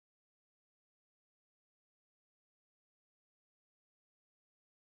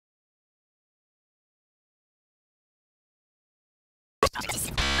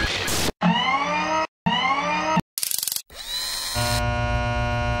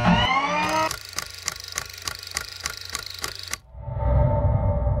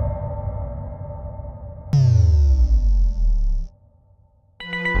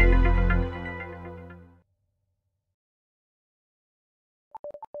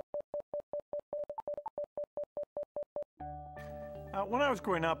When I was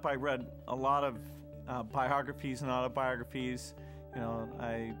growing up, I read a lot of biographies and autobiographies.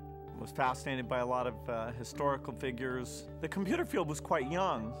 I was fascinated by a lot of historical figures. The computer field was quite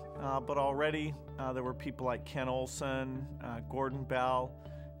young, but already there were people like Ken Olsen, Gordon Bell,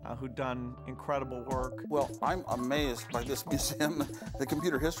 who'd done incredible work. Well, I'm amazed by this museum, the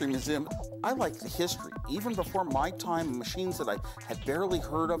Computer History Museum. I like the history. Even before my time, machines that I had barely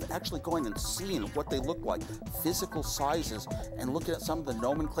heard of, actually going and seeing what they look like, physical sizes, and looking at some of the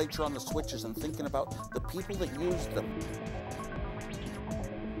nomenclature on the switches and thinking about the people that used them.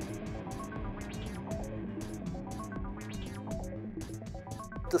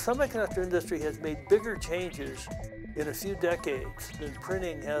 The semiconductor industry has made bigger changes in a few decades than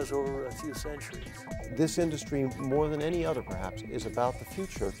printing has over a few centuries. This industry, more than any other perhaps, is about the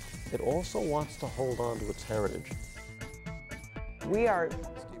future. It also wants to hold on to its heritage. We are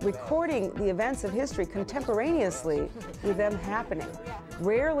recording the events of history contemporaneously with them happening.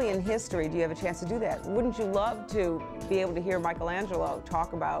 Rarely in history do you have a chance to do that. Wouldn't you love to be able to hear Michelangelo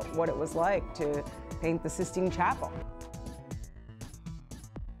talk about what it was like to paint the Sistine Chapel?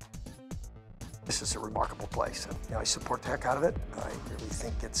 This is a remarkable place. I support the heck out of it. I really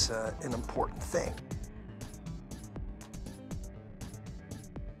think it's an important thing.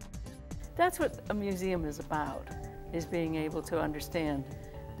 That's what a museum is about, is being able to understand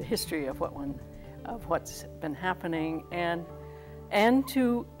the history of what's been happening and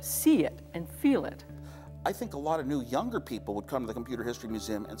to see it and feel it. I think a lot of new younger people would come to the Computer History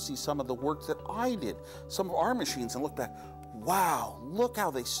Museum and see some of the work that I did, some of our machines, and look back, wow, look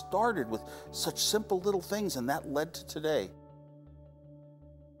how they started with such simple little things and that led to today.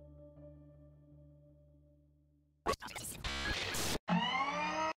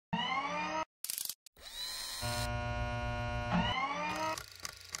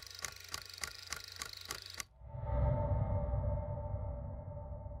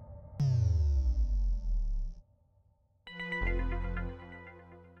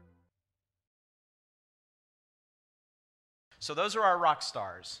 So those are our rock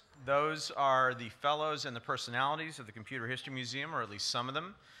stars. Those are the fellows and the personalities of the Computer History Museum, or at least some of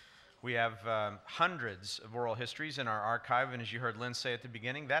them. We have hundreds of oral histories in our archive, and as you heard Lynn say at the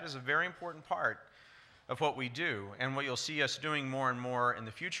beginning, that is a very important part of what we do. And what you'll see us doing more and more in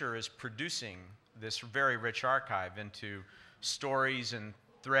the future is producing this very rich archive into stories and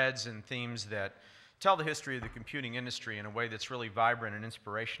threads and themes that tell the history of the computing industry in a way that's really vibrant and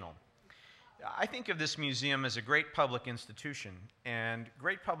inspirational. I think of this museum as a great public institution, and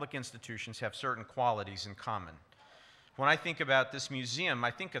great public institutions have certain qualities in common. When I think about this museum,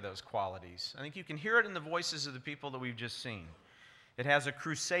 I think of those qualities. I think you can hear it in the voices of the people that we've just seen. It has a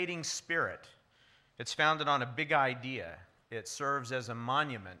crusading spirit. It's founded on a big idea. It serves as a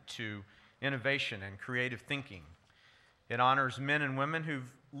monument to innovation and creative thinking. It honors men and women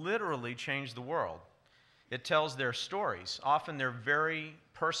who've literally changed the world. It tells their stories. Often they're very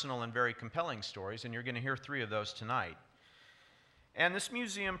personal and very compelling stories, and you're going to hear three of those tonight. And this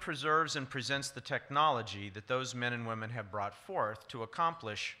museum preserves and presents the technology that those men and women have brought forth to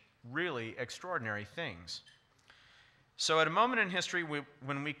accomplish really extraordinary things. So at a moment in history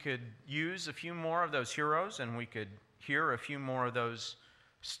when we could use a few more of those heroes and we could hear a few more of those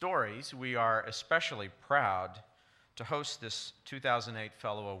stories, we are especially proud to host this 2008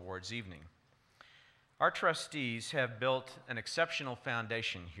 Fellow Awards evening. Our trustees have built an exceptional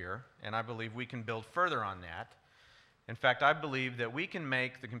foundation here, and I believe we can build further on that. In fact, I believe that we can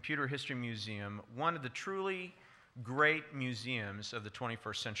make the Computer History Museum one of the truly great museums of the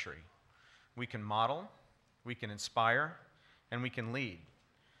 21st century. We can model, we can inspire, and we can lead.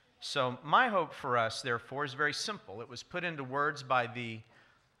 So my hope for us, therefore, is very simple. It was put into words by the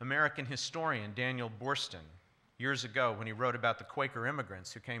American historian Daniel Boorstin years ago when he wrote about the Quaker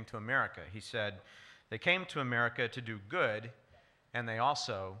immigrants who came to America. He said, "They came to America to do good, and they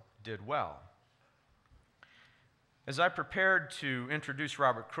also did well." As I prepared to introduce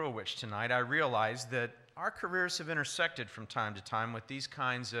Robert Krulwich tonight, I realized that our careers have intersected from time to time with these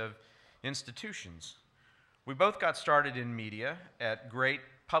kinds of institutions. We both got started in media at great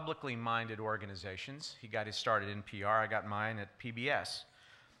publicly minded organizations. He got his start at NPR, I got mine at PBS.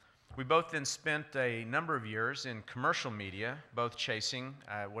 We both then spent a number of years in commercial media, both chasing,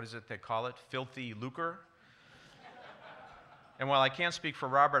 what is it they call it, filthy lucre. And while I can't speak for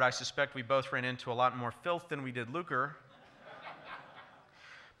Robert, I suspect we both ran into a lot more filth than we did lucre.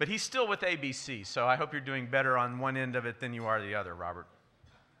 But he's still with ABC, so I hope you're doing better on one end of it than you are the other, Robert.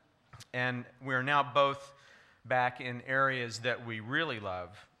 And we're now both back in areas that we really love,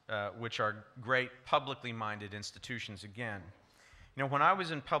 which are great publicly minded institutions again. You know, when I was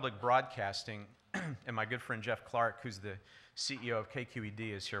in public broadcasting, and my good friend Jeff Clark, who's the CEO of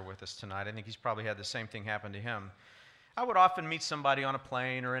KQED, is here with us tonight. I think he's probably had the same thing happen to him. I would often meet somebody on a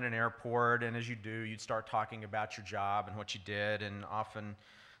plane or in an airport, and as you do, you'd start talking about your job and what you did, and often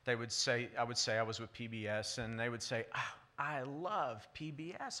they would say, I would say I was with PBS, and they would say, oh, I love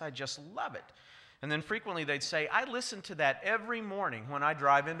PBS, I just love it. And then frequently they'd say, I listen to that every morning when I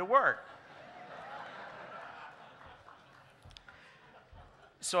drive into work.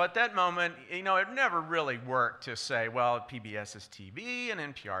 So at that moment, you know, it never really worked to say, well, PBS is TV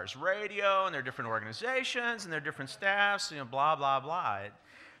and NPR is radio, and they're different organizations and they're different staffs, you know, blah, blah, blah.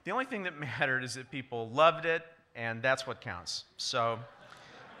 The only thing that mattered is that people loved it, and that's what counts. So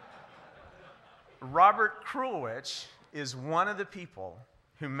Robert Krulwich is one of the people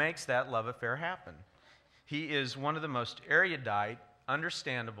who makes that love affair happen. He is one of the most erudite,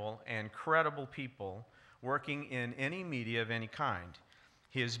 understandable, and credible people working in any media of any kind.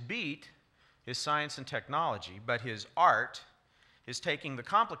 His beat is science and technology, but his art is taking the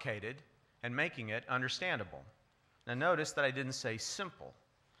complicated and making it understandable. Now notice that I didn't say simple.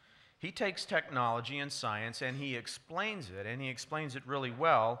 He takes technology and science and he explains it really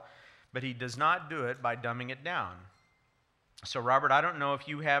well, but he does not do it by dumbing it down. So Robert, I don't know if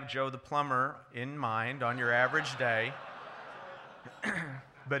you have Joe the plumber in mind on your average day,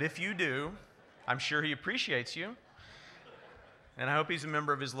 but if you do, I'm sure he appreciates you. And I hope he's a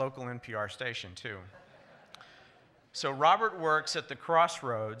member of his local NPR station, too. So Robert works at the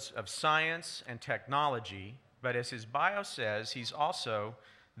crossroads of science and technology, but as his bio says, he's also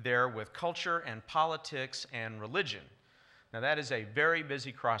there with culture and politics and religion. Now, that is a very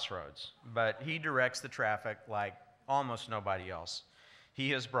busy crossroads, but he directs the traffic like almost nobody else. He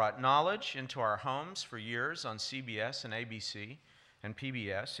has brought knowledge into our homes for years on CBS and ABC and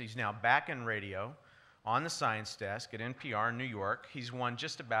PBS. He's now back in radio, on the science desk at NPR in New York. He's won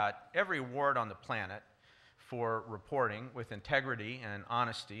just about every award on the planet for reporting with integrity and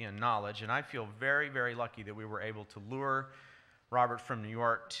honesty and knowledge, and I feel very, very lucky that we were able to lure Robert from New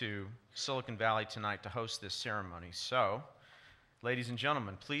York to Silicon Valley tonight to host this ceremony. So, ladies and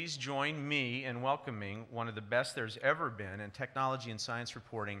gentlemen, please join me in welcoming one of the best there's ever been in technology and science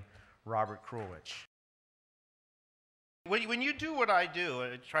reporting, Robert Krulwich. When you do what I do,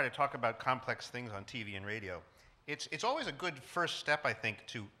 try to talk about complex things on TV and radio, it's always a good first step, I think,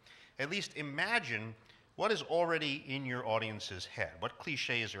 to at least imagine what is already in your audience's head. What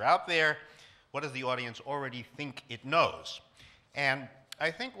cliches are out there? What does the audience already think it knows? And I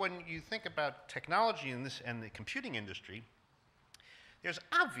think when you think about technology and the computing industry, there's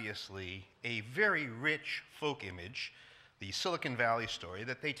obviously a very rich folk image, the Silicon Valley story,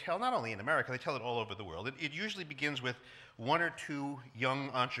 that they tell not only in America, they tell it all over the world. It usually begins with one or two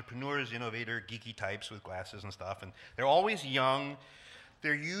young entrepreneurs, innovator, geeky types with glasses and stuff, and they're always young.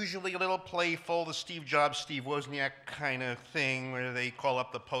 They're usually a little playful, the Steve Jobs, Steve Wozniak kind of thing, where they call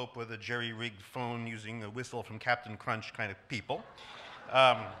up the Pope with a jerry-rigged phone using a whistle from Captain Crunch kind of people.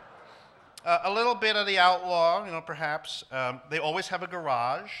 A little bit of the outlaw, you know, perhaps. They always have a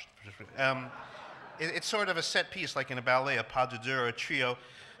garage. It's sort of a set piece, like in a ballet, a pas de deux or a trio.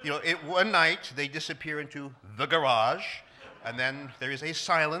 You know, one night they disappear into the garage, and then there is a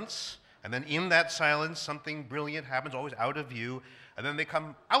silence, and then in that silence something brilliant happens, always out of view, and then they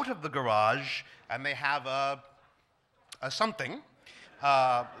come out of the garage and they have a something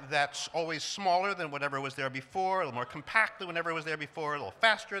that's always smaller than whatever was there before, a little more compact than whatever was there before, a little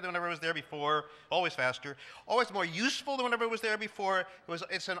faster than whatever was there before, always faster, always more useful than whatever was there before.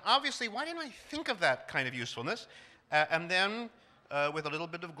 It's an obviously, why didn't I think of that kind of usefulness? And then with a little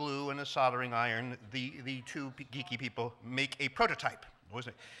bit of glue and a soldering iron, the two geeky people make a prototype.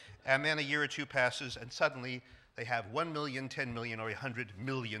 And then a year or two passes, and suddenly they have $1 million, $10 million, or $100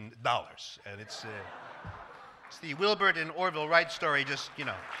 million. And it's the Wilbert and Orville Wright story, just, you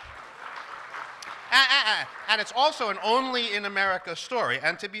know. And it's also an only in America story.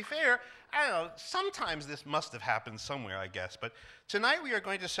 And to be fair, I don't know, sometimes this must have happened somewhere, I guess. But tonight we are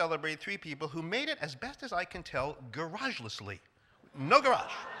going to celebrate three people who made it, as best as I can tell, garagelessly. No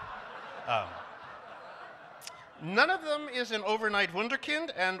garage. None of them is an overnight wunderkind,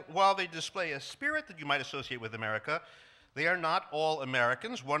 and while they display a spirit that you might associate with America, they are not all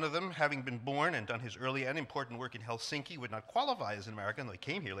Americans. One of them, having been born and done his early and important work in Helsinki, would not qualify as an American, though he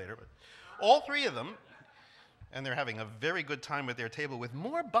came here later. But all three of them, and they're having a very good time at their table with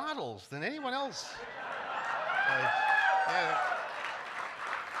more bottles than anyone else.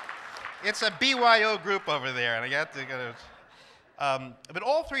 It's a BYO group over there, and I got to go. But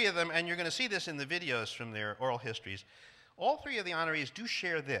all three of them, and you're going to see this in the videos from their oral histories, all three of the honorees do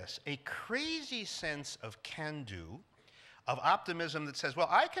share this, a crazy sense of can-do, of optimism that says, well,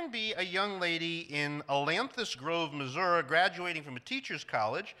 I can be a young lady in Alanthus Grove, Missouri, graduating from a teacher's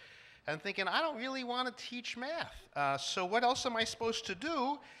college, and thinking, I don't really want to teach math. So what else am I supposed to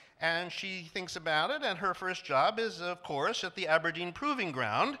do? And she thinks about it, and her first job is, of course, at the Aberdeen Proving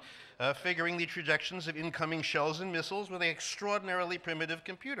Ground, figuring the trajectories of incoming shells and missiles with an extraordinarily primitive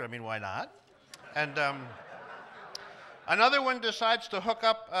computer. I mean, why not? And another one decides to hook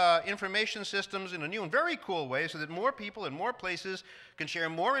up information systems in a new and very cool way so that more people in more places can share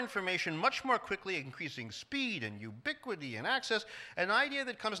more information much more quickly, increasing speed and ubiquity and access, an idea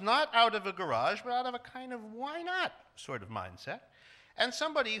that comes not out of a garage, but out of a kind of why not sort of mindset. And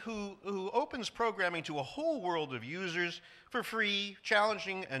somebody who opens programming to a whole world of users for free,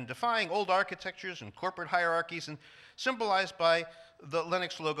 challenging and defying old architectures and corporate hierarchies, and symbolized by the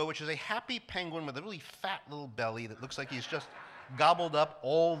Linux logo, which is a happy penguin with a really fat little belly that looks like he's just gobbled up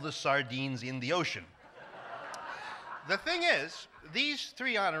all the sardines in the ocean. The thing is, these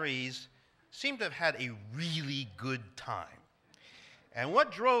three honorees seem to have had a really good time. And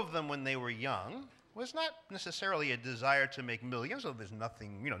what drove them when they were young was not necessarily a desire to make millions, although there's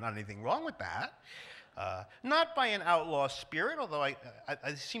nothing, not anything wrong with that. Not by an outlaw spirit, although I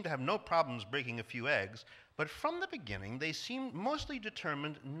seem to have no problems breaking a few eggs, but from the beginning, they seemed mostly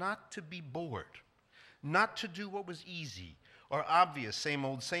determined not to be bored, not to do what was easy or obvious, same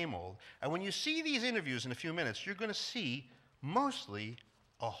old, same old. And when you see these interviews in a few minutes, you're going to see mostly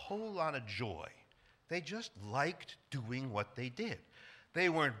a whole lot of joy. They just liked doing what they did. They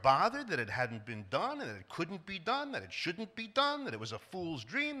weren't bothered that it hadn't been done, and that it couldn't be done, that it shouldn't be done, that it was a fool's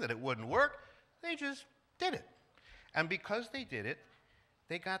dream, that it wouldn't work. They just did it. And because they did it,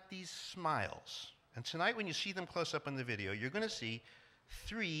 they got these smiles. And tonight, when you see them close up in the video, you're going to see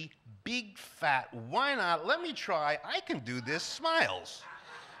three big, fat, why not, let me try, I can do this smiles.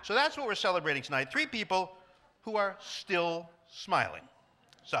 So that's what we're celebrating tonight. Three people who are still smiling.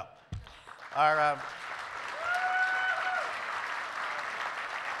 So, our...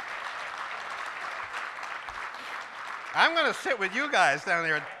 I'm going to sit with you guys down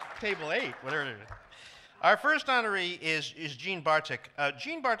there at table 8, whatever it is. Our first honoree is Gene Bartik.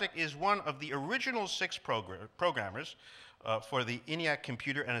 Gene Bartik is one of the original 6 programmers for the ENIAC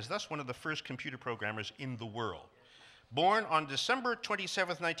computer, and is thus one of the first computer programmers in the world. Born on December 27,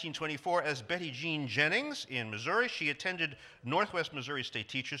 1924, as Betty Jean Jennings in Missouri, she attended Northwest Missouri State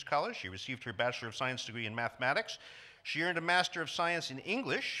Teachers College. She received her Bachelor of Science degree in mathematics. She earned a Master of Science in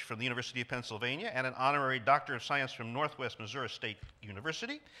English from the University of Pennsylvania and an honorary Doctor of Science from Northwest Missouri State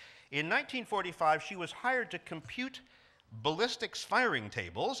University. In 1945, she was hired to compute ballistics firing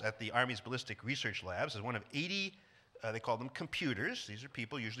tables at the Army's Ballistic Research Labs as one of 80, they call them computers, these are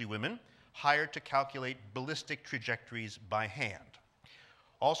people, usually women, hired to calculate ballistic trajectories by hand.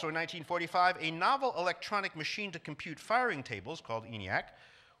 Also in 1945, a novel electronic machine to compute firing tables called ENIAC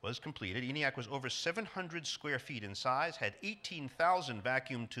was completed. ENIAC was over 700 square feet in size, had 18,000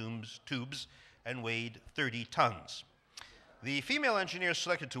 vacuum tubes, and weighed 30 tons. The female engineers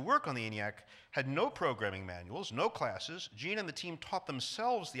selected to work on the ENIAC had no programming manuals, no classes. Gene and the team taught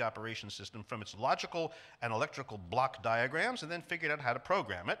themselves the operation system from its logical and electrical block diagrams and then figured out how to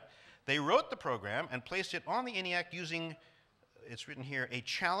program it. They wrote the program and placed it on the ENIAC using, it's written here, a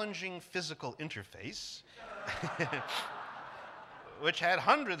challenging physical interface, which had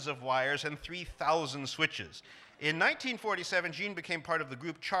hundreds of wires and 3,000 switches. In 1947, Gene became part of the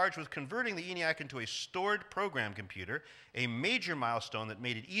group charged with converting the ENIAC into a stored program computer, a major milestone that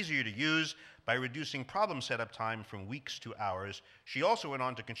made it easier to use by reducing problem setup time from weeks to hours. She also went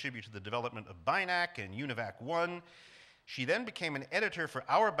on to contribute to the development of BINAC and UNIVAC 1. She then became an editor for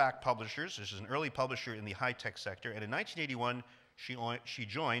Auerbach Publishers. This is an early publisher in the high-tech sector. And in 1981, she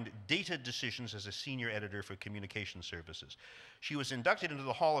joined Data Decisions as a senior editor for communication services. She was inducted into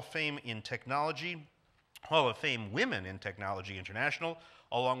the Hall of Fame in Technology, Hall of Fame Women in Technology International,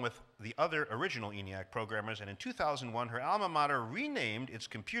 along with the other original ENIAC programmers. And in 2001, her alma mater renamed its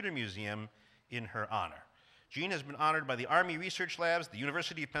computer museum in her honor. Gene has been honored by the Army Research Labs, the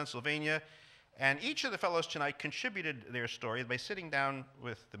University of Pennsylvania, and each of the fellows tonight contributed their story by sitting down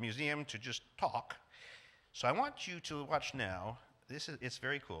with the museum to just talk. So I want you to watch now. It's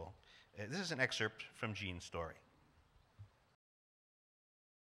very cool. This is an excerpt from Gene's story.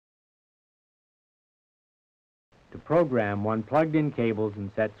 To program, one plugged in cables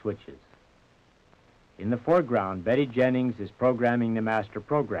and set switches. In the foreground, Betty Jennings is programming the master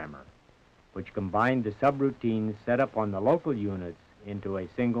programmer, which combined the subroutines set up on the local units into a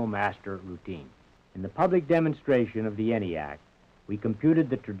single master routine. In the public demonstration of the ENIAC, we computed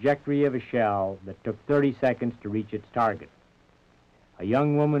the trajectory of a shell that took 30 seconds to reach its target. A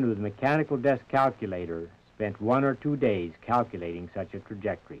young woman with a mechanical desk calculator spent 1 or 2 days calculating such a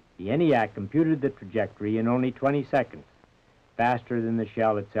trajectory. The ENIAC computed the trajectory in only 20 seconds, faster than the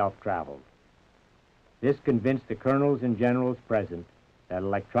shell itself traveled. This convinced the colonels and generals present that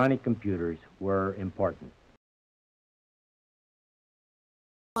electronic computers were important.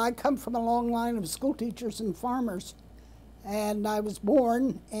 I come from a long line of school teachers and farmers, and I was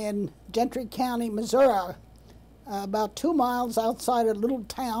born in Gentry County, Missouri, about 2 miles outside a little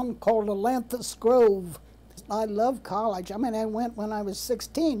town called Alanthus Grove. I love college. I mean, I went when I was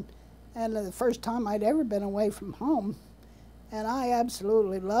 16, and the first time I'd ever been away from home, and I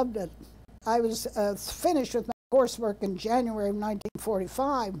absolutely loved it. I was finished with my coursework in January of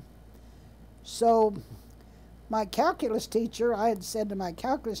 1945, so my calculus teacher, I had said to my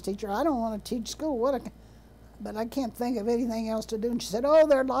calculus teacher, I don't want to teach school, but I can't think of anything else to do. And she said, oh,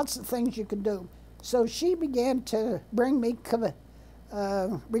 there are lots of things you can do. So she began to bring me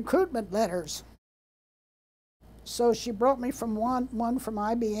recruitment letters. So she brought me from one from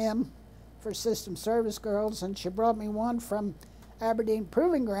IBM for system service girls, and she brought me one from Aberdeen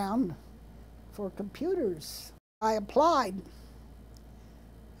Proving Ground for computers. I applied,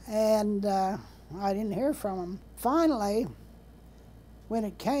 and I didn't hear from them. Finally, when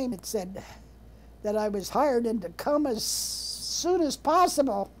it came, it said that I was hired and to come as soon as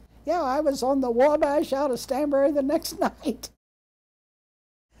possible. Yeah, I was on the Wabash out of Stanbury the next night.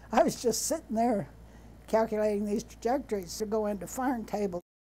 I was just sitting there calculating these trajectories to go into firing table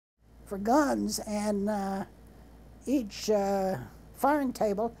for guns, and each firing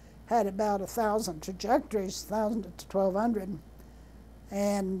table had about 1,000 trajectories, 1,000 to 1,200,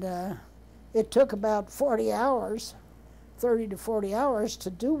 and it took about 40 hours, 30 to 40 hours to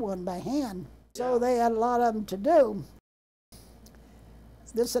do one by hand. So they had a lot of them to do.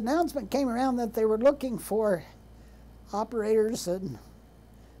 This announcement came around that they were looking for operators of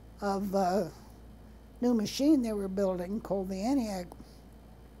a new machine they were building called the ENIAC.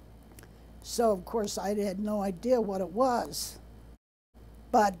 So, of course, I had no idea what it was.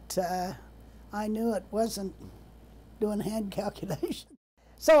 But I knew it wasn't doing hand calculation.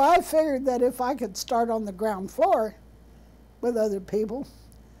 So I figured that if I could start on the ground floor with other people,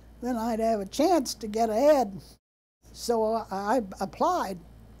 then I'd have a chance to get ahead. So I applied.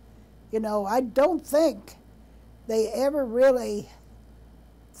 You know, I don't think they ever really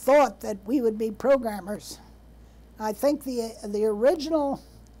thought that we would be programmers. I think the original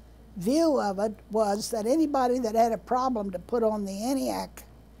view of it was that anybody that had a problem to put on the ENIAC,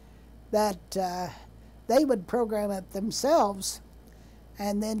 that they would program it themselves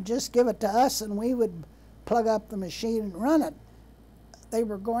and then just give it to us, and we would plug up the machine and run it. They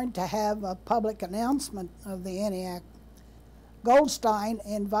were going to have a public announcement of the ENIAC. Goldstein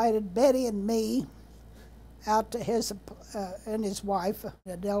invited Betty and me out to his, and his wife,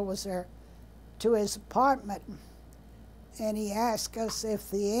 Adele was there, to his apartment. And he asked us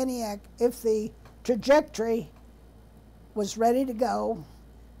if the ENIAC, if the trajectory was ready to go,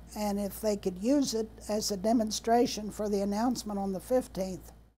 and if they could use it as a demonstration for the announcement on the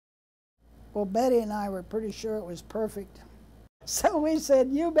 15th. Well, Betty and I were pretty sure it was perfect. So we said,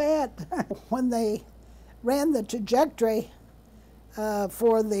 you bet. When they ran the trajectory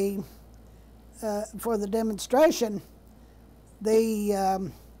for the demonstration,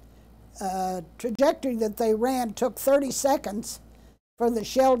 the trajectory that they ran took 30 seconds for the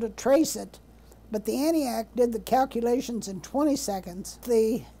shell to trace it, but the ENIAC did the calculations in 20 seconds.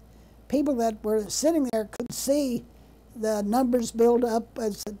 The people that were sitting there could see the numbers build up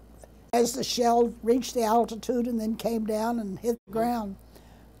as the shell reached the altitude and then came down and hit the ground.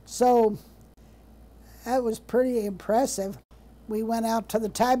 So that was pretty impressive. We went out to the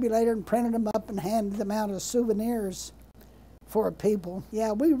tabulator and printed them up and handed them out as souvenirs for people.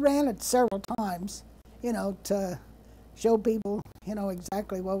 Yeah, we ran it several times, you know, to show people, you know,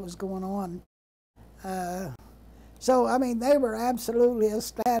 exactly what was going on. So, I mean, they were absolutely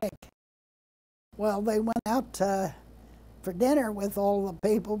ecstatic. Well, they went out for dinner with all the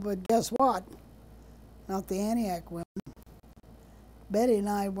people, but guess what? Not the ENIAC women. Betty and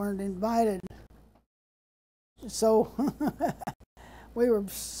I weren't invited. So we were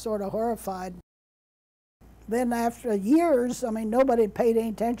sort of horrified. Then after years, I mean, nobody paid any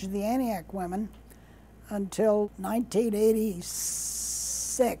attention to the ENIAC women until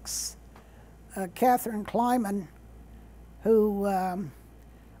 1986. Catherine Kleiman, who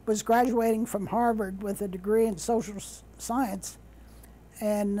was graduating from Harvard with a degree in social science,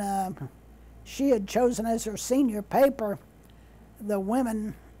 and she had chosen as her senior paper the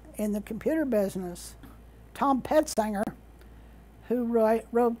women in the computer business. Tom Petzinger, who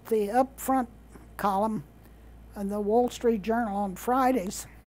wrote the up front column in the Wall Street Journal on Fridays,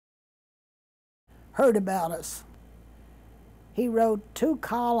 heard about us. He wrote 2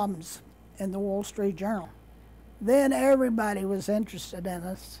 columns in the Wall Street Journal. Then everybody was interested in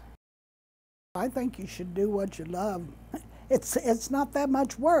us. I think you should do what you love. It's not that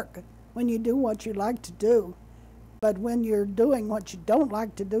much work when you do what you like to do. But when you're doing what you don't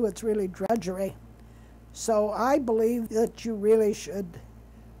like to do, it's really drudgery. So I believe that you really should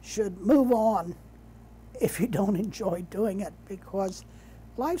move on if you don't enjoy doing it, because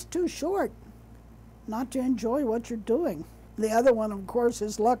life's too short not to enjoy what you're doing. The other one, of course,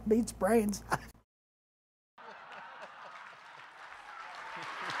 is luck beats brains.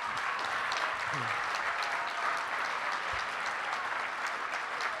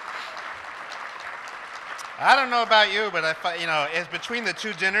 I don't know about you, but it's between the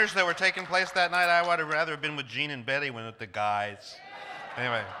 2 dinners that were taking place that night, I would have rather been with Jean and Betty than with the guys.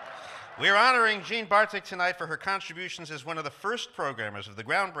 Anyway, we're honoring Jean Bartik tonight for her contributions as one of the first programmers of the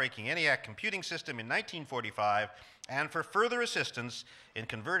groundbreaking ENIAC computing system in 1945, and for further assistance in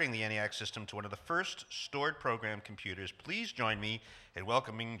converting the ENIAC system to one of the first stored program computers. Please join me in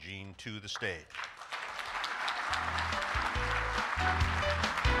welcoming Jean to the stage.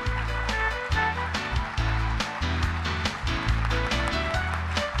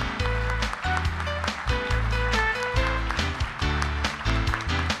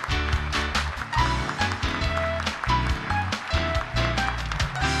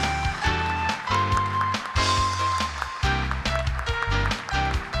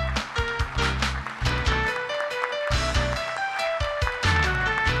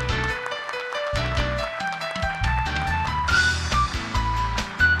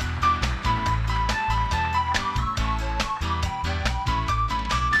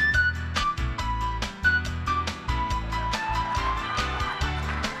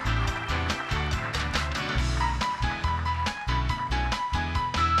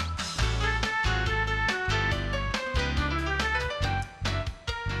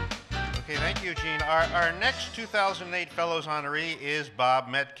 Thank you, Jean. Our next 2008 Fellows honoree is Bob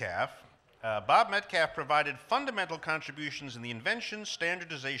Metcalf. Bob Metcalf provided fundamental contributions in the invention,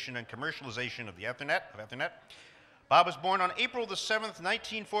 standardization, and commercialization of the Ethernet. Bob was born on April the 7th,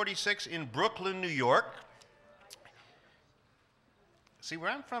 1946 in Brooklyn, New York. See,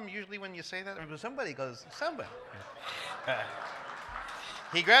 where I'm from, usually when you say that, somebody goes, somebody.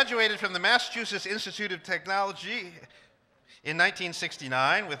 He graduated from the Massachusetts Institute of Technology in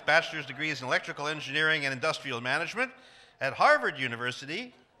 1969 with bachelor's degrees in electrical engineering and industrial management. At Harvard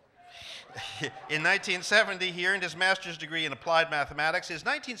University, in 1970, he earned his master's degree in applied mathematics. His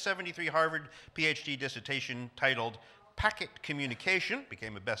 1973 Harvard PhD dissertation titled Packet Communication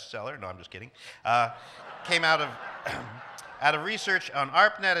became a bestseller. No, I'm just kidding. Came out of research on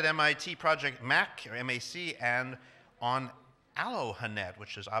ARPANET at MIT, Project MAC, or MAC, and on AlohaNet,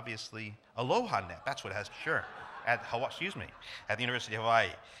 which is obviously AlohaNet. That's what it has, sure. At the University of Hawaii.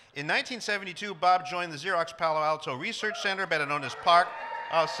 In 1972, Bob joined the Xerox Palo Alto Research Center, better known as PARC.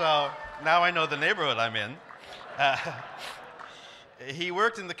 Oh, so now I know the neighborhood I'm in. He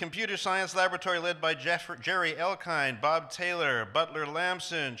worked in the computer science laboratory led by Jerry Elkind, Bob Taylor, Butler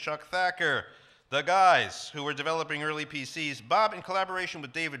Lamson, Chuck Thacker, the guys who were developing early PCs. Bob, in collaboration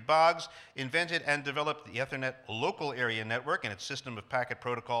with David Boggs, invented and developed the Ethernet Local Area Network and its system of packet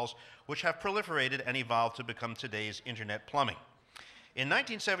protocols, which have proliferated and evolved to become today's internet plumbing. In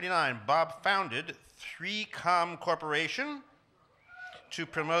 1979, Bob founded 3Com Corporation to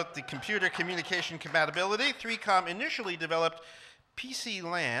promote the computer communication compatibility. 3Com initially developed PC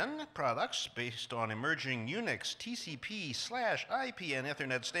LAN products based on emerging Unix, TCP/IP, and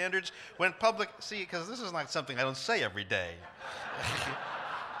Ethernet standards. Went public, see, because this is not something I don't say every day.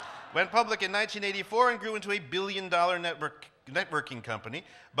 Went public in 1984 and grew into a billion-dollar networking company.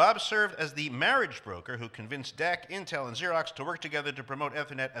 Bob served as the marriage broker who convinced DEC, Intel, and Xerox to work together to promote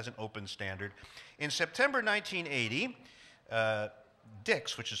Ethernet as an open standard. In September 1980,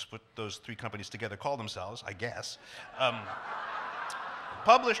 DICS, which is what those 3 companies together call themselves, I guess,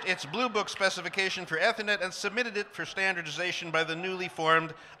 published its Blue Book specification for Ethernet and submitted it for standardization by the newly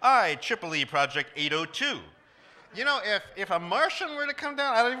formed IEEE Project 802. You know, if a Martian were to come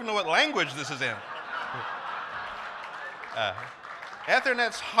down, I don't even know what language this is in.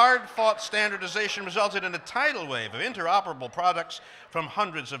 Ethernet's hard-fought standardization resulted in a tidal wave of interoperable products from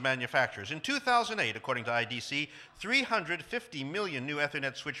hundreds of manufacturers. In 2008, according to IDC, 350 million new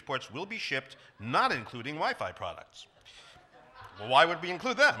Ethernet switch ports will be shipped, not including Wi-Fi products. Well, why would we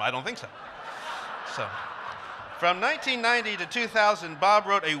include them? I don't think so. From 1990 to 2000, Bob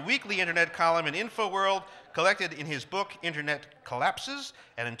wrote a weekly internet column in InfoWorld, collected in his book, Internet Collapses.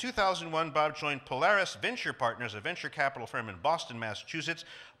 And in 2001, Bob joined Polaris Venture Partners, a venture capital firm in Boston, Massachusetts.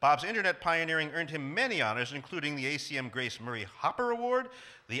 Bob's internet pioneering earned him many honors, including the ACM Grace Murray Hopper Award,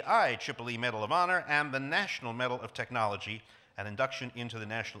 the IEEE Medal of Honor, and the National Medal of Technology, an induction into the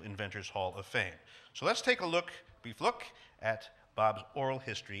National Inventors Hall of Fame. So let's take a brief look at Bob's oral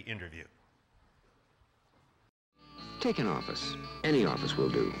history interview. Take an office. Any office will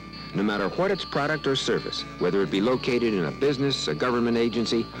do. No matter what its product or service, whether it be located in a business, a government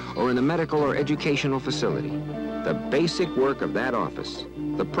agency, or in a medical or educational facility, the basic work of that office,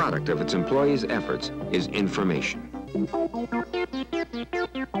 the product of its employees' efforts, is information.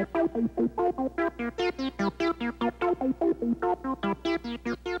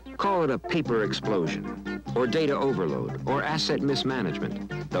 Call it a paper explosion, or data overload, or asset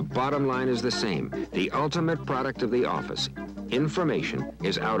mismanagement. The bottom line is the same. The ultimate product of the office, information,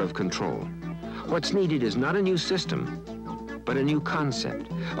 is out of control. What's needed is not a new system, but a new concept,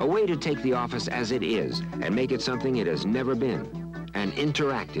 a way to take the office as it is and make it something it has never been, an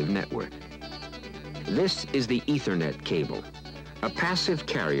interactive network. This is the Ethernet cable, a passive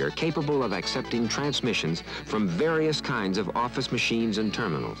carrier capable of accepting transmissions from various kinds of office machines and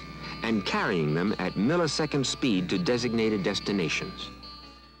terminals, and carrying them at millisecond speed to designated destinations.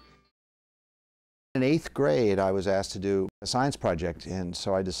 In 8th grade, I was asked to do a science project, and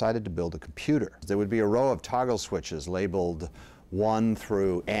so I decided to build a computer. There would be a row of toggle switches labeled 1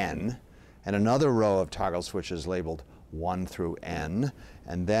 through N, and another row of toggle switches labeled 1 through N,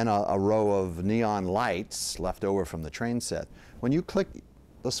 and then a row of neon lights left over from the train set. When you click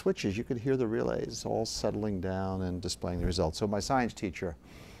the switches, you could hear the relays all settling down and displaying the results. So my science teacher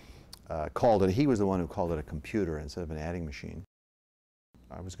he was the one who called it a computer instead of an adding machine.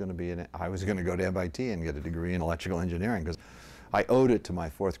 I was going to go to MIT and get a degree in electrical engineering because I owed it to my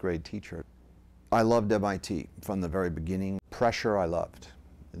 4th grade teacher. I loved MIT from the very beginning. Pressure I loved.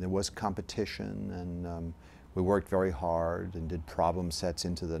 And there was competition, and we worked very hard and did problem sets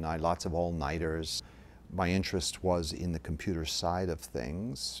into the night, lots of all-nighters. My interest was in the computer side of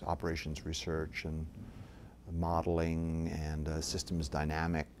things, operations research and modeling and systems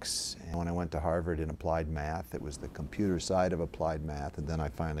dynamics. And when I went to Harvard in applied math, it was the computer side of applied math, and then I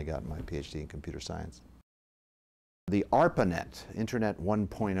finally got my PhD in computer science. The ARPANET, Internet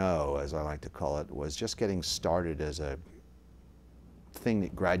 1.0, as I like to call it, was just getting started as a thing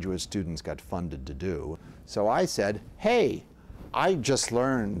that graduate students got funded to do. So I said, hey, I just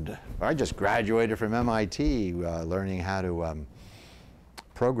graduated from MIT learning how to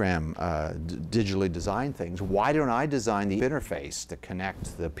program, digitally design things. Why don't I design the interface to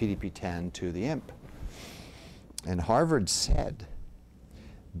connect the PDP-10 to the IMP? And Harvard said,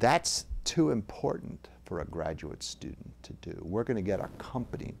 that's too important for a graduate student to do. We're going to get a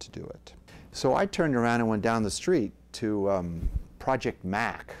company to do it. So I turned around and went down the street to Project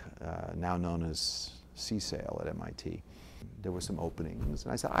Mac, now known as CSAIL at MIT. There were some openings,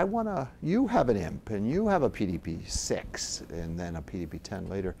 and I said, you have an IMP, and you have a PDP-6, and then a PDP-10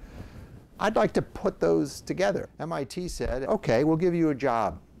 later. I'd like to put those together. MIT said, okay, we'll give you a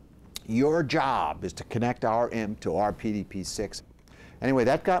job. Your job is to connect our IMP to our PDP-6. Anyway,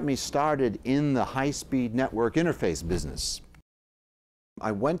 that got me started in the high-speed network interface business.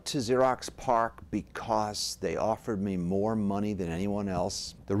 I went to Xerox PARC because they offered me more money than anyone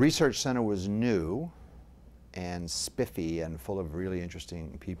else. The research center was new and spiffy and full of really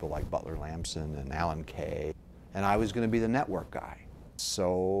interesting people like Butler Lamson and Alan Kay. And I was going to be the network guy.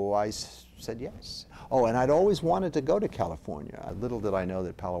 So I said yes. Oh, and I'd always wanted to go to California. Little did I know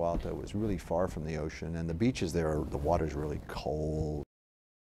that Palo Alto was really far from the ocean, and the beaches there, the water's really cold.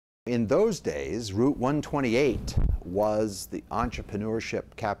 In those days, Route 128 was the entrepreneurship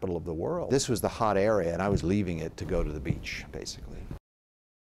capital of the world. This was the hot area, and I was leaving it to go to the beach, basically.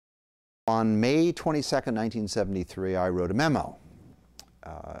 On May 22nd, 1973, I wrote a memo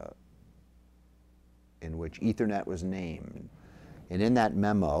in which Ethernet was named. And in that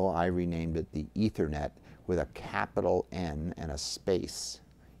memo, I renamed it the Ethernet with a capital N and a space.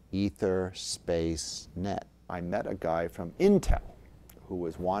 Ether space net. I met a guy from Intel who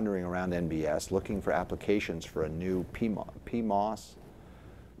was wandering around NBS looking for applications for a new PMOS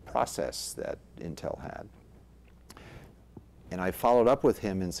process that Intel had. And I followed up with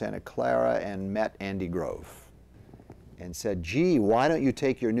him in Santa Clara and met Andy Grove and said, gee, why don't you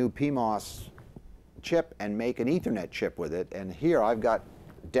take your new PMOS chip and make an Ethernet chip with it? And here I've got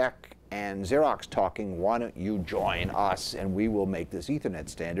DEC and Xerox talking, why don't you join us and we will make this Ethernet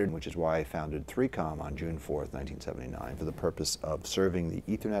standard, which is why I founded 3Com on June 4th, 1979, for the purpose of serving the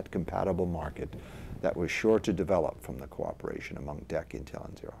Ethernet compatible market that was sure to develop from the cooperation among DEC, Intel,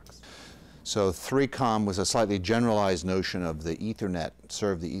 and Xerox. So 3COM was a slightly generalized notion of the Ethernet,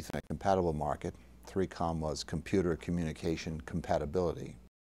 serve the Ethernet compatible market. 3COM was computer communication compatibility.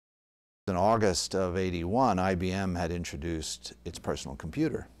 In August of '81, IBM had introduced its personal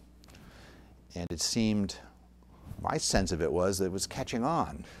computer. And it seemed, my sense of it was that it was catching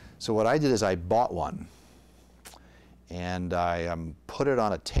on. So what I did is I bought one. And I put it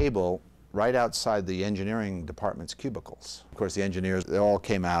on a table right outside the engineering department's cubicles. Of course, the engineers, they all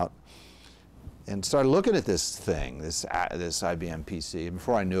came out and started looking at this thing, this IBM PC. And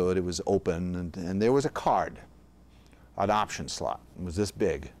before I knew it, it was open, and there was a card, an option slot. It was this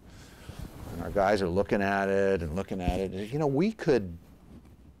big. And our guys are looking at it and looking at it. And, you know, we could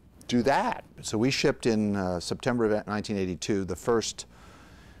do that. So we shipped in September of 1982 the first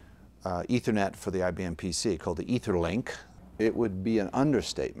Ethernet for the IBM PC called the EtherLink. It would be an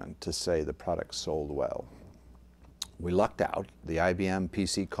understatement to say the product sold well. We lucked out. The IBM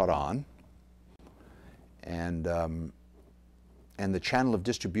PC caught on, and the channel of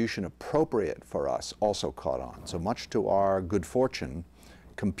distribution appropriate for us also caught on. So much to our good fortune,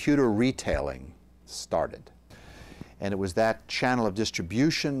 computer retailing started. And it was that channel of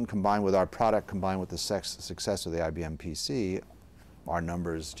distribution combined with our product, combined with the success of the IBM PC, our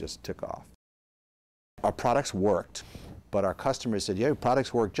numbers just took off. Our products worked, but our customers said, yeah, your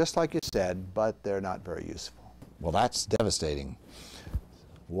products work just like you said, but they're not very useful. Well, that's devastating.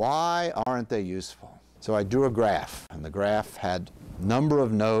 Why aren't they useful? So I drew a graph, and the graph had number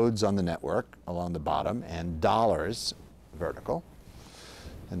of nodes on the network along the bottom and dollars vertical.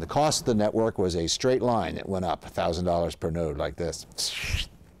 And the cost of the network was a straight line. It went up $1,000 per node like this.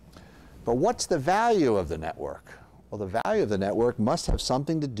 But what's the value of the network? Well, the value of the network must have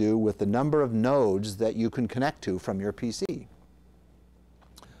something to do with the number of nodes that you can connect to from your PC.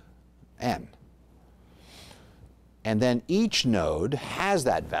 N. And then each node has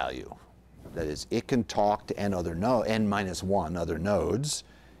that value. That is, it can talk to n minus 1 other nodes,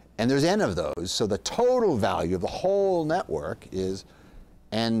 and there's n of those. So the total value of the whole network is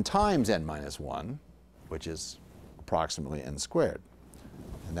n times n minus 1, which is approximately n squared.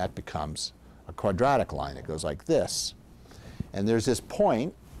 And that becomes a quadratic line. It goes like this. And there's this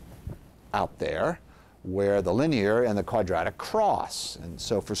point out there where the linear and the quadratic cross. And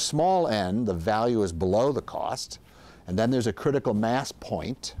so for small n, the value is below the cost. And then there's a critical mass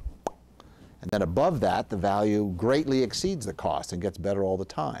point. And then above that, the value greatly exceeds the cost and gets better all the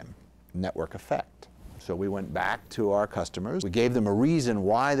time. Network effect. So we went back to our customers. We gave them a reason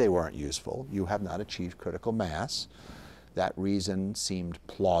why they weren't useful. You have not achieved critical mass. That reason seemed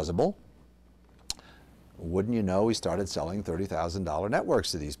plausible. Wouldn't you know, we started selling $30,000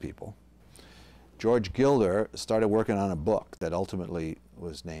 networks to these people. George Gilder started working on a book that ultimately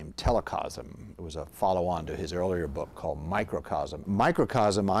was named Telecosm. It was a follow-on to his earlier book called Microcosm.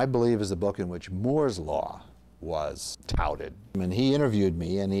 Microcosm, I believe, is the book in which Moore's Law was touted. And he interviewed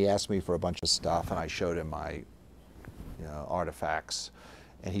me, and he asked me for a bunch of stuff, and I showed him my artifacts.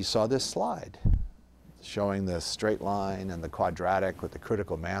 And he saw this slide showing the straight line and the quadratic with the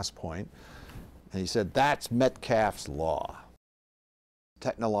critical mass point. And he said, that's Metcalfe's law.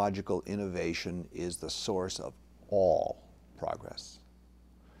 Technological innovation is the source of all progress.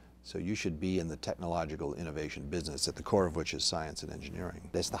 So you should be in the technological innovation business, at the core of which is science and engineering.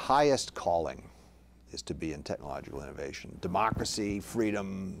 It's the highest calling, is to be in technological innovation. Democracy,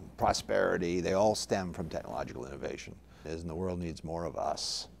 freedom, prosperity, they all stem from technological innovation. And the world needs more of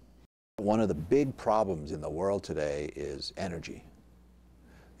us. One of the big problems in the world today is energy.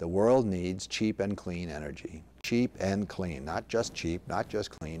 The world needs cheap and clean energy. Cheap and clean, not just cheap, not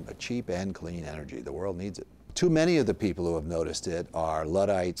just clean, but cheap and clean energy. The world needs it. Too many of the people who have noticed it are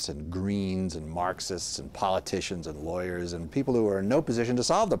Luddites and Greens and Marxists and politicians and lawyers and people who are in no position to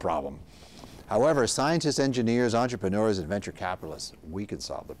solve the problem. However, scientists, engineers, entrepreneurs, and venture capitalists, we can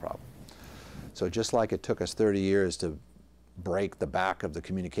solve the problem. So just like it took us 30 years to break the back of the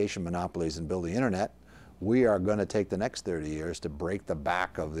communication monopolies and build the internet, we are going to take the next 30 years to break the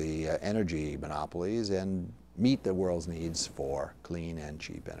back of the energy monopolies and meet the world's needs for clean and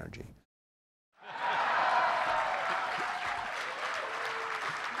cheap energy.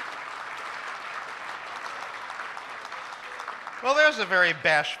 Well, there's a very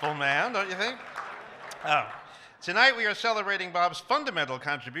bashful man, don't you think? Tonight we are celebrating Bob's fundamental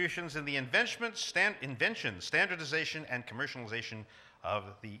contributions in the invention, standardization, and commercialization of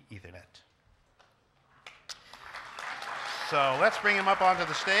the Ethernet. So let's bring him up onto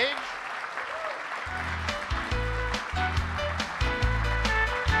the stage.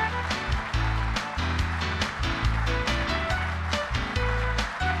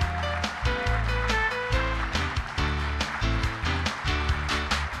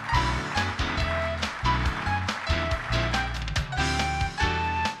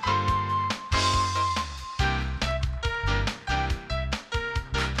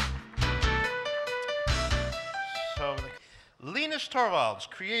 Torvalds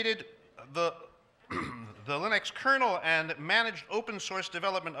created the the Linux kernel and managed open source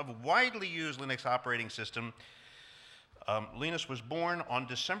development of widely used Linux operating system. Linus was born on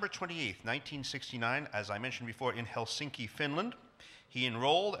December 28, 1969, as I mentioned before, in Helsinki, Finland. He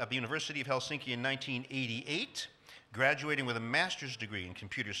enrolled at the University of Helsinki in 1988, graduating with a master's degree in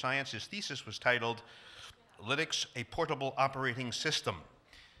computer science. His thesis was titled Linux, a Portable Operating System.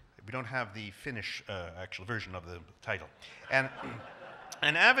 We don't have the Finnish actual version of the title. And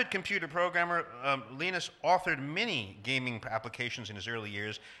an avid computer programmer, Linus authored many gaming applications in his early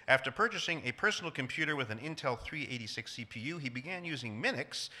years. After purchasing a personal computer with an Intel 386 CPU, he began using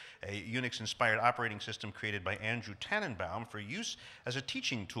Minix, a Unix-inspired operating system created by Andrew Tannenbaum for use as a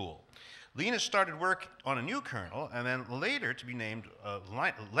teaching tool. Linus started work on a new kernel, and then later to be named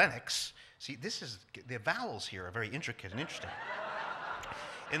Linux. See, the vowels here are very intricate and interesting.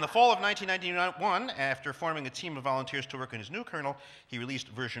 In the fall of 1991, after forming a team of volunteers to work on his new kernel, he released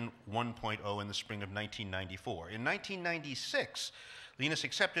version 1.0 in the spring of 1994. In 1996, Linus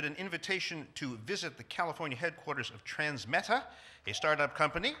accepted an invitation to visit the California headquarters of Transmeta, a startup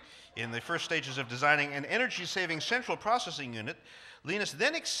company. In the first stages of designing an energy-saving central processing unit, Linus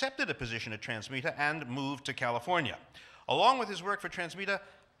then accepted a position at Transmeta and moved to California. Along with his work for Transmeta,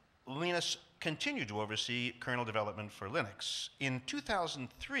 Linus continued to oversee kernel development for Linux. In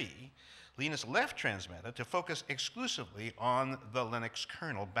 2003, Linus left Transmeta to focus exclusively on the Linux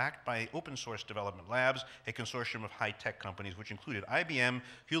kernel, backed by Open Source Development Labs, a consortium of high-tech companies which included IBM,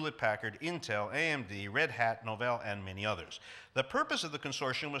 Hewlett-Packard, Intel, AMD, Red Hat, Novell, and many others. The purpose of the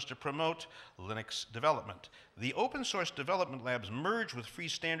consortium was to promote Linux development. The Open Source Development Labs merged with Free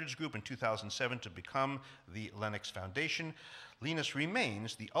Standards Group in 2007 to become the Linux Foundation. Linus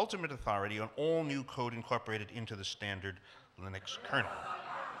remains the ultimate authority on all new code incorporated into the standard Linux kernel.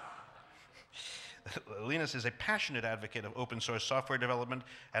 Linus is a passionate advocate of open source software development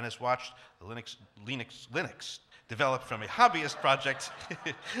and has watched Linux develop from a hobbyist project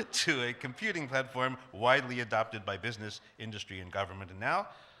to a computing platform widely adopted by business, industry, and government. And now,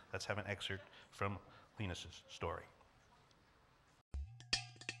 let's have an excerpt from Linus's story.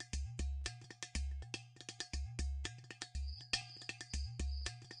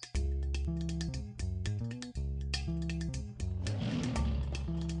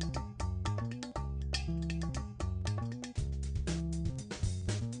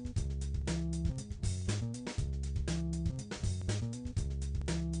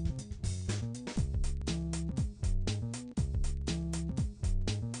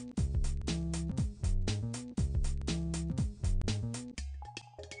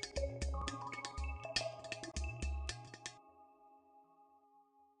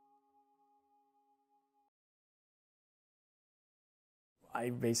 I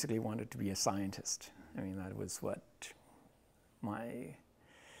basically wanted to be a scientist. I mean, that was what my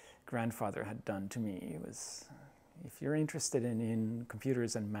grandfather had done to me. It was, if you're interested in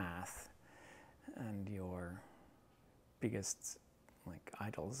computers and math, and your biggest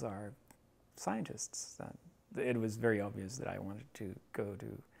idols are scientists, it was very obvious that I wanted to go to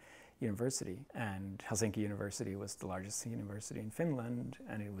university. And Helsinki University was the largest university in Finland,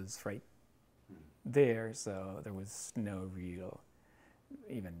 and it was right there, so there was no real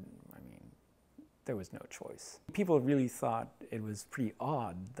there was no choice. People really thought it was pretty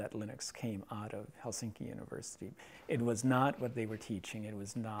odd that Linux came out of Helsinki University. It was not what they were teaching. It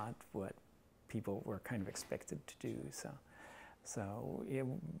was not what people were kind of expected to do. So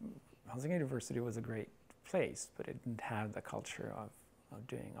Helsinki University was a great place, but it didn't have the culture of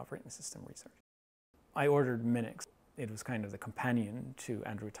doing operating system research. I ordered Minix. It was kind of the companion to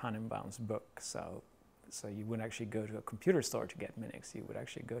Andrew Tannenbaum's book. So you wouldn't actually go to a computer store to get Minix, you would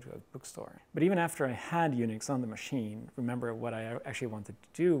actually go to a bookstore. But even after I had Unix on the machine, remember what I actually wanted to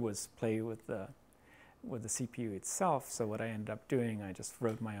do was play with the CPU itself. So what I ended up doing, I just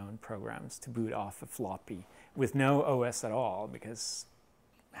wrote my own programs to boot off a floppy with no OS at all, because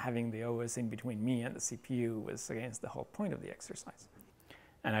having the OS in between me and the CPU was against the whole point of the exercise.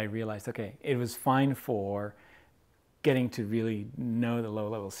 And I realized, okay, it was fine for getting to really know the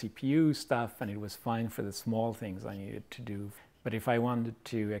low-level CPU stuff, and it was fine for the small things I needed to do. But if I wanted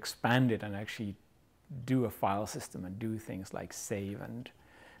to expand it and actually do a file system and do things like save and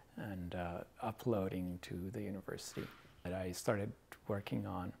uploading to the university, I started working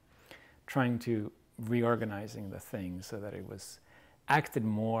on trying to reorganizing the thing so that it acted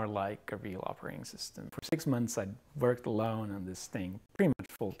more like a real operating system. For 6 months, I'd worked alone on this thing pretty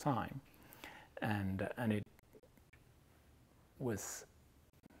much full time, and it was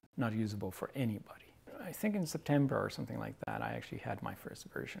not usable for anybody. I think in September or something like that, I actually had my first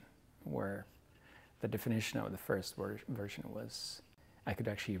version where the definition of the first version was I could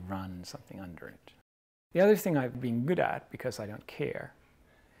actually run something under it. The other thing I've been good at, because I don't care,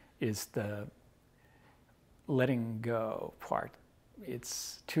 is the letting go part.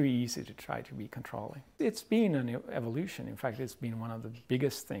 It's too easy to try to be controlling. It's been an evolution. In fact, it's been one of the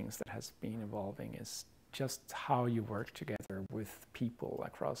biggest things that has been evolving is just how you work together with people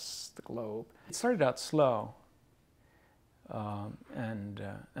across the globe. It started out slow and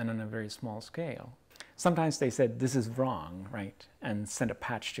on a very small scale. Sometimes they said, this is wrong, right? And sent a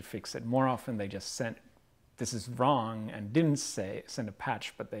patch to fix it. More often they just sent, this is wrong, and didn't send a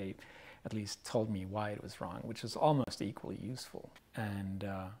patch, but they at least told me why it was wrong, which was almost equally useful. And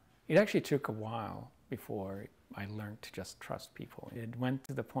it actually took a while before I learned to just trust people. It went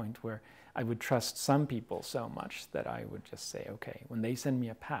to the point where I would trust some people so much that I would just say, okay, when they send me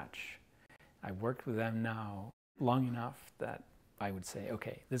a patch, I worked with them now long enough that I would say,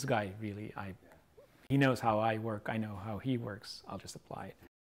 okay, this guy really, he knows how I work, I know how he works, I'll just apply it.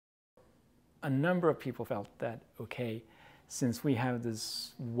 A number of people felt that, okay, since we have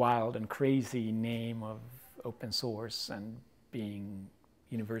this wild and crazy name of open source and being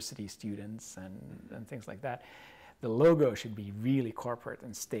university students and things like that, the logo should be really corporate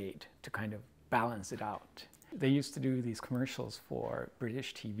and staid to kind of balance it out. They used to do these commercials for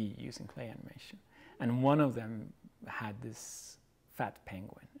British TV using clay animation. And one of them had this fat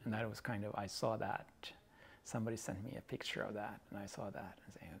penguin. And that was kind of, I saw that. Somebody sent me a picture of that, and I saw that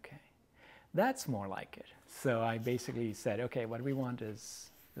and say, okay, that's more like it. So I basically said, okay, what we want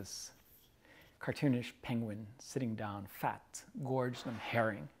is this cartoonish penguin sitting down, fat, gorged on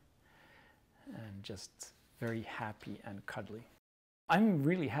herring, and just very happy and cuddly. I'm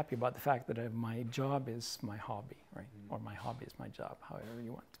really happy about the fact that my job is my hobby, right? Or my hobby is my job, however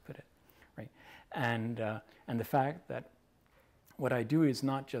you want to put it, right? And the fact that what I do is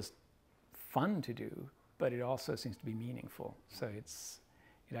not just fun to do, but it also seems to be meaningful. So it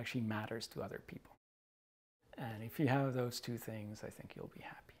actually matters to other people. And if you have those two things, I think you'll be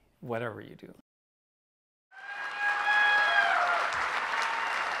happy, whatever you do.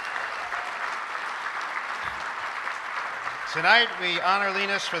 Tonight, we honor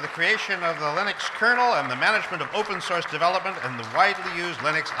Linus for the creation of the Linux kernel and the management of open source development and the widely used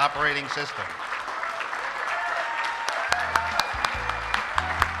Linux operating system.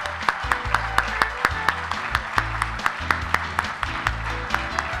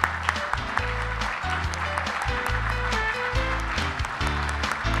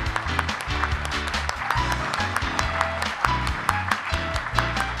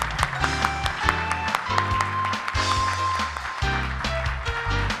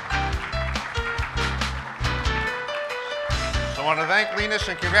 I want to thank Linus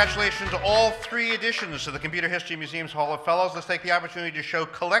and congratulations to all 3 additions to the Computer History Museum's Hall of Fellows. Let's take the opportunity to show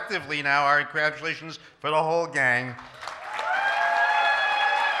collectively now our congratulations for the whole gang.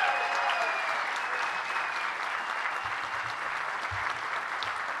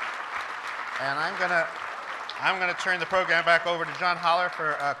 And I'm gonna turn the program back over to John Holler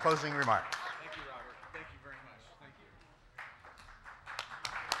for closing remarks. Thank you, Robert. Thank you very much. Thank you.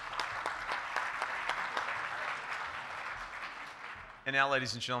 And now,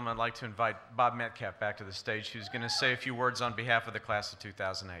 ladies and gentlemen, I'd like to invite Bob Metcalf back to the stage, who's going to say a few words on behalf of the class of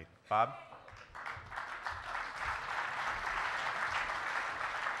 2008. Bob?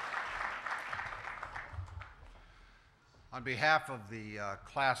 On behalf of the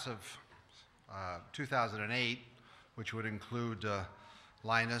class of 2008, which would include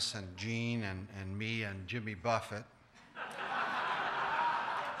Linus and Gene and me and Jimmy Buffett,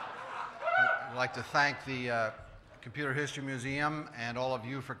 I'd like to thank the Computer History Museum and all of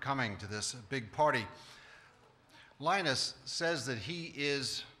you for coming to this big party. Linus says that he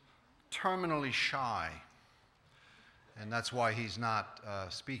is terminally shy, and that's why he's not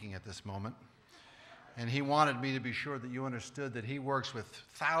speaking at this moment. And he wanted me to be sure that you understood that he works with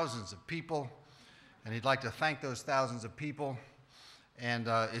thousands of people, and he'd like to thank those thousands of people. And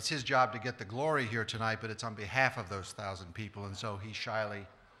it's his job to get the glory here tonight, but it's on behalf of those 1,000 people, and so he shyly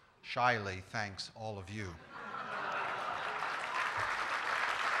thanks all of you.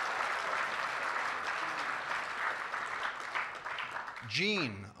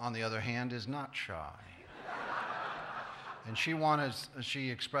 Jean, on the other hand, is not shy. And she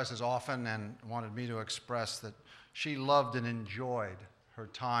expresses often and wanted me to express that she loved and enjoyed her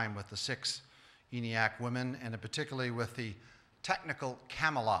time with the 6 ENIAC women, and particularly with the technical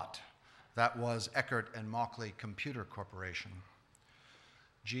Camelot that was Eckert and Mauchly Computer Corporation.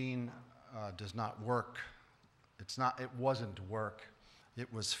 Jean does not work. It wasn't work.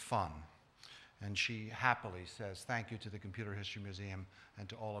 It was fun. And she happily says thank you to the Computer History Museum and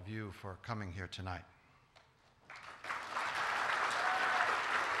to all of you for coming here tonight.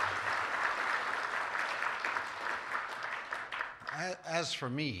 As for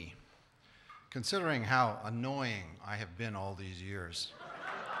me, considering how annoying I have been all these years,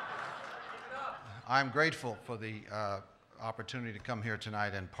 I'm grateful for the opportunity to come here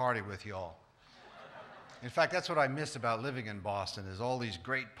tonight and party with you all. In fact, that's what I miss about living in Boston, is all these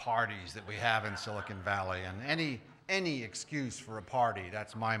great parties that we have in Silicon Valley. And any excuse for a party,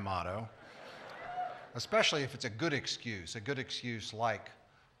 that's my motto. Especially if it's a good excuse like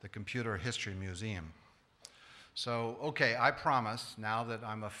the Computer History Museum. So, okay, I promise, now that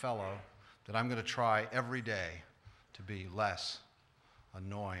I'm a fellow, that I'm going to try every day to be less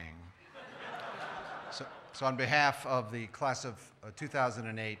annoying. So on behalf of the class of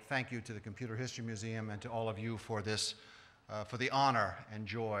 2008, thank you to the Computer History Museum and to all of you for this, for the honor and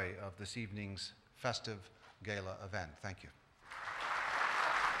joy of this evening's festive gala event. Thank you.